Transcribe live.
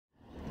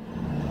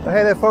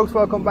Hey there folks,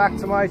 welcome back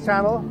to my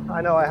channel.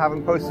 I know I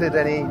haven't posted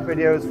any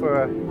videos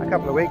for a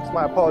couple of weeks,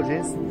 my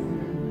apologies.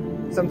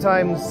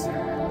 Sometimes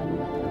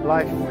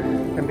life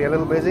can be a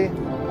little busy.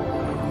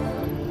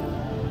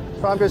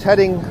 So I'm just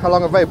heading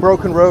along a very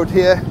broken road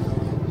here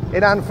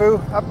in An Phu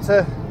up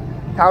to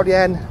Khao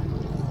Dien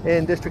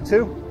in District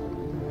 2.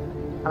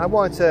 And I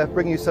wanted to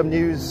bring you some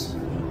news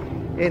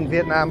in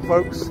Vietnam,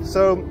 folks.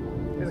 So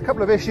there's a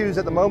couple of issues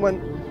at the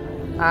moment,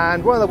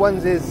 and one of the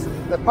ones is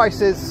the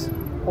prices,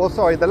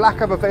 the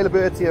lack of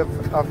availability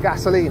of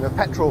gasoline, of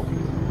petrol.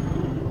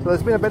 So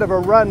there's been a bit of a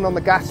run on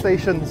the gas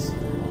stations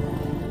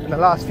in the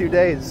last few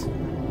days.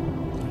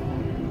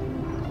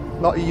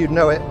 Not that you'd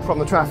know it from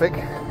the traffic.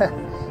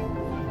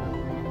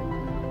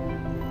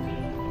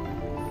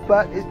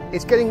 But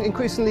it's getting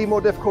increasingly more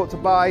difficult to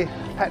buy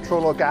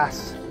petrol or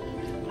gas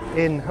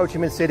in Ho Chi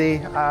Minh City,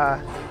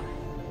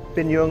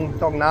 Binh Nhung,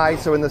 Dong Nai,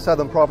 so in the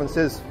southern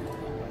provinces.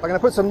 I'm going to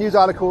put some news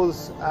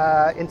articles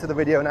into the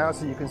video now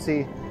so you can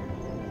see,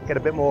 get a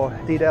bit more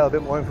detail, a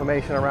bit more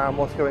information around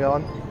what's going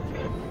on.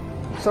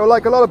 So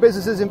like a lot of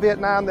businesses in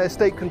Vietnam, they're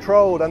state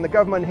controlled, and the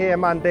government here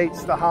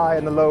mandates the high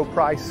and the low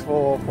price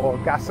for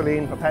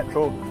gasoline, for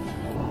petrol.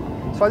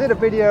 So I did a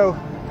video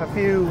a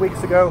few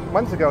weeks ago,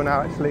 months ago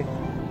now actually,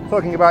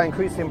 talking about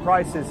increasing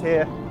prices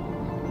here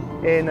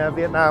in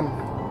Vietnam.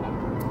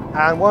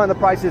 And one of the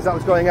prices that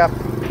was going up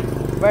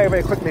very,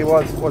 very quickly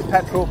was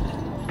petrol.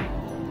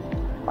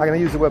 I'm going to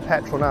use the word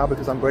petrol now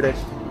because I'm British.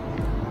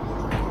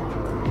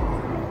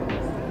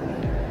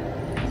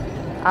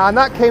 And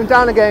that came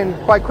down again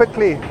quite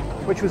quickly,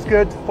 which was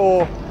good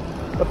for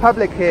the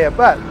public here.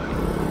 But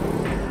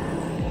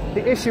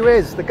the issue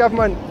is the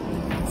government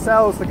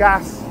sells the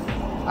gas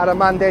at a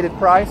mandated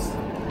price.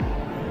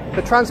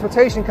 The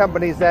transportation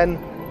companies then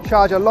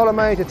charge a lot of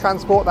money to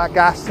transport that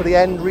gas to the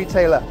end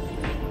retailer.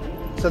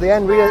 So the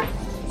end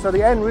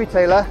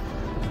retailer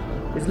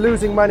is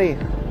losing money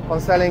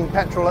on selling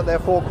petrol at their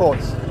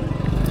forecourts.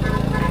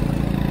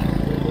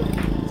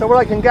 So what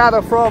I can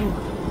gather from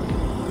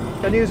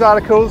the news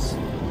articles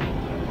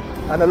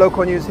and the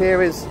local news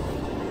here is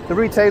the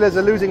retailers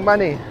are losing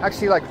money,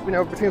 actually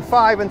between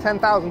 $5,000 and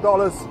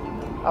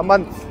 $10,000 a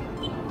month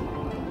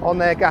on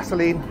their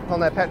gasoline, on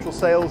their petrol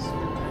sales.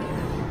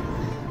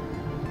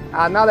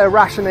 And now they're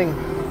rationing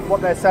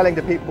what they're selling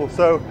to people.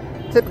 So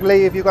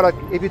typically if you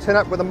turn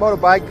up with a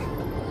motorbike,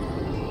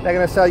 they're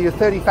going to sell you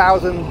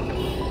 30,000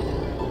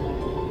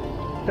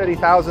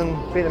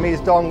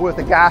 Vietnamese dong worth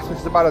of gas, which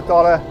is about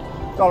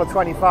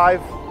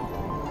 $1.25.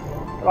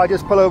 If I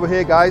just pull over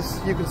here,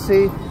 guys, you can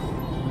see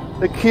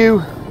the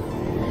queue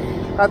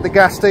at the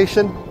gas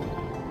station.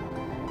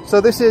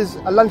 So this is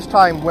a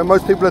lunchtime when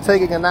most people are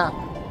taking a nap,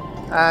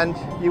 and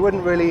you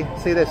wouldn't really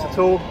see this at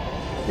all.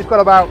 You've got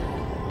about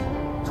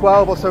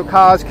 12 or so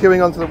cars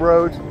queuing onto the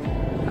road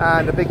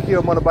and a big queue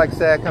of motorbikes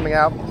there coming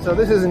out. So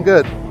this isn't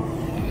good.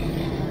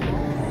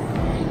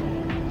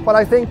 But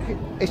I think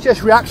it's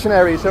just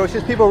reactionary, so it's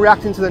just people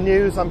reacting to the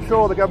news. I'm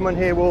sure the government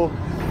here will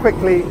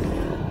quickly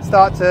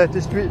start to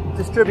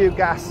distribute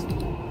gas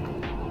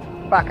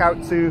back out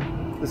to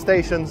the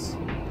stations.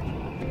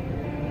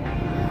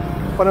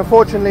 But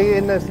unfortunately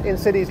in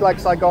cities like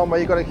Saigon, where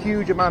you've got a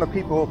huge amount of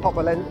people,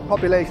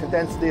 population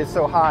density is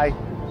so high,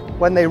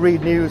 when they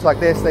read news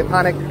like this, they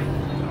panic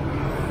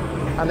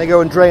and they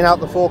go and drain out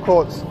the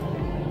forecourts.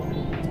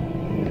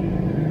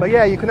 But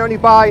yeah, you can only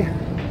buy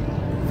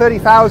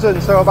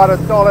 30,000, so about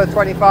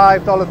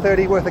 $1.25,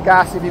 $1.30 worth of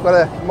gas if you've got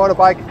a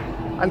motorbike,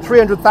 and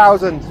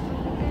 300,000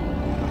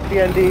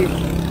 TND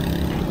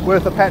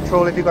worth of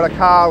petrol if you've got a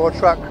car or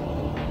truck,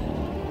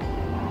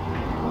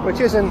 which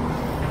isn't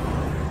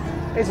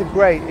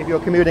great if you're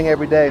commuting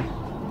every day.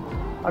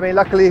 I mean,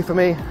 luckily for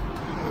me,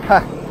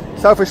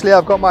 selfishly,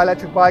 I've got my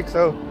electric bike,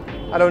 so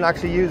I don't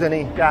actually use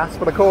any gas,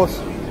 but of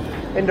course,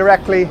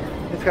 indirectly,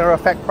 it's going to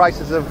affect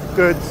prices of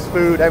goods,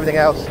 food, everything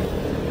else,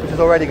 which is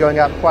already going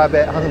up quite a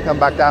bit, hasn't come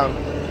back down.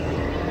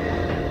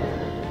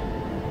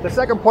 The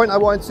second point I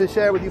wanted to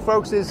share with you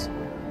folks is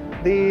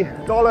the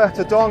dollar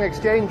to dong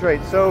exchange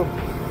rate. So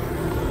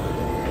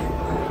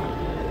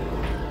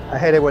I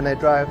hate it when they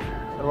drive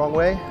the wrong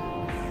way.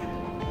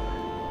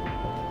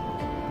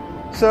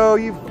 So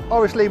you've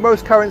obviously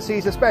most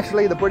currencies,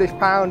 especially the British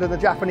pound and the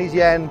Japanese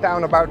yen,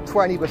 down about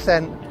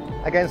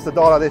 20% against the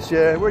dollar this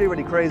year. Really,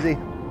 really crazy.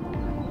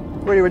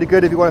 Really, really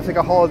good if you want to take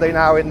a holiday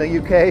now in the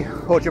UK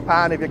or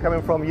Japan if you're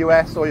coming from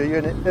US or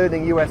you're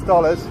earning US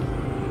dollars.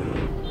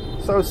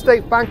 So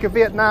State Bank of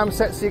Vietnam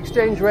sets the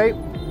exchange rate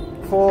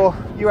for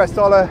US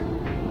dollar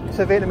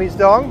to Vietnamese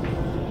dong,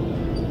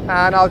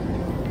 and on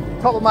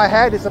top of my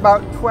head it's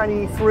about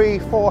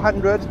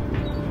 23,400,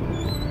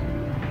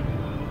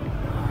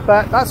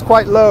 but that's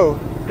quite low.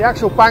 The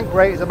actual bank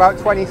rate is about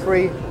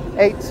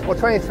 23,800 or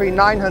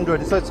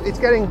 23,900, so it's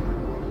getting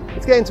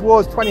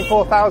towards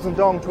 24,000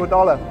 dong to a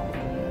dollar.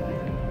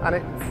 And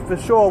it for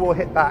sure will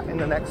hit that in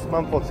the next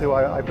month or two,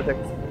 I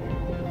predict.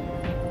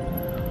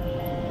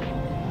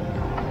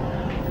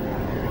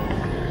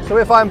 So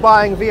if I'm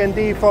buying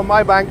VND from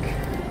my bank,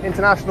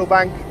 International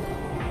Bank,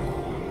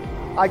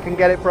 I can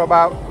get it for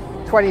about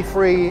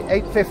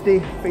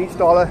 $23,850 for each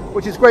dollar,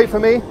 which is great for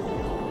me.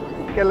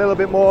 Get a little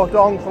bit more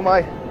dong for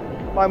my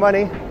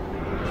money.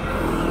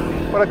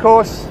 But of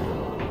course,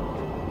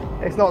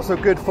 it's not so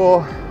good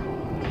for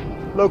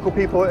local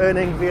people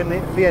earning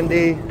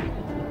VND,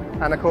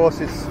 and of course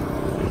it's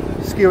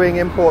skewing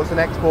imports and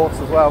exports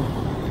as well.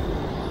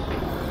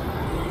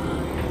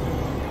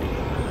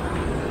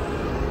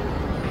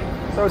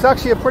 So it's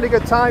actually a pretty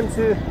good time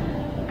to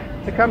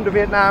come to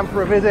Vietnam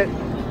for a visit,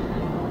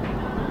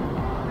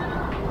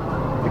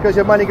 because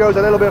your money goes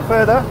a little bit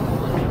further.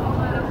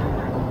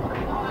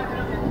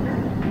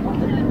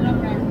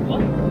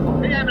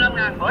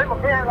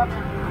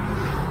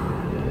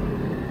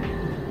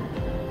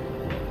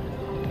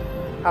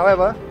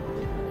 However,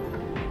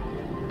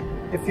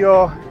 if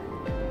you're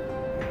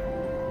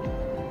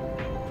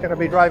going to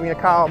be driving a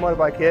car or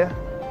motorbike here,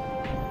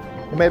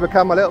 it may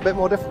become a little bit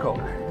more difficult.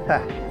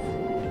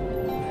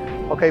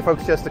 Okay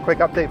folks, just a quick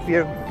update for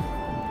you.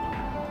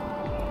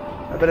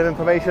 A bit of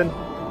information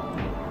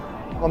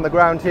on the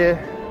ground here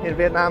in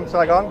Vietnam,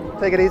 Saigon.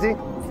 Take it easy.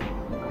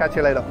 Catch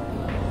you later.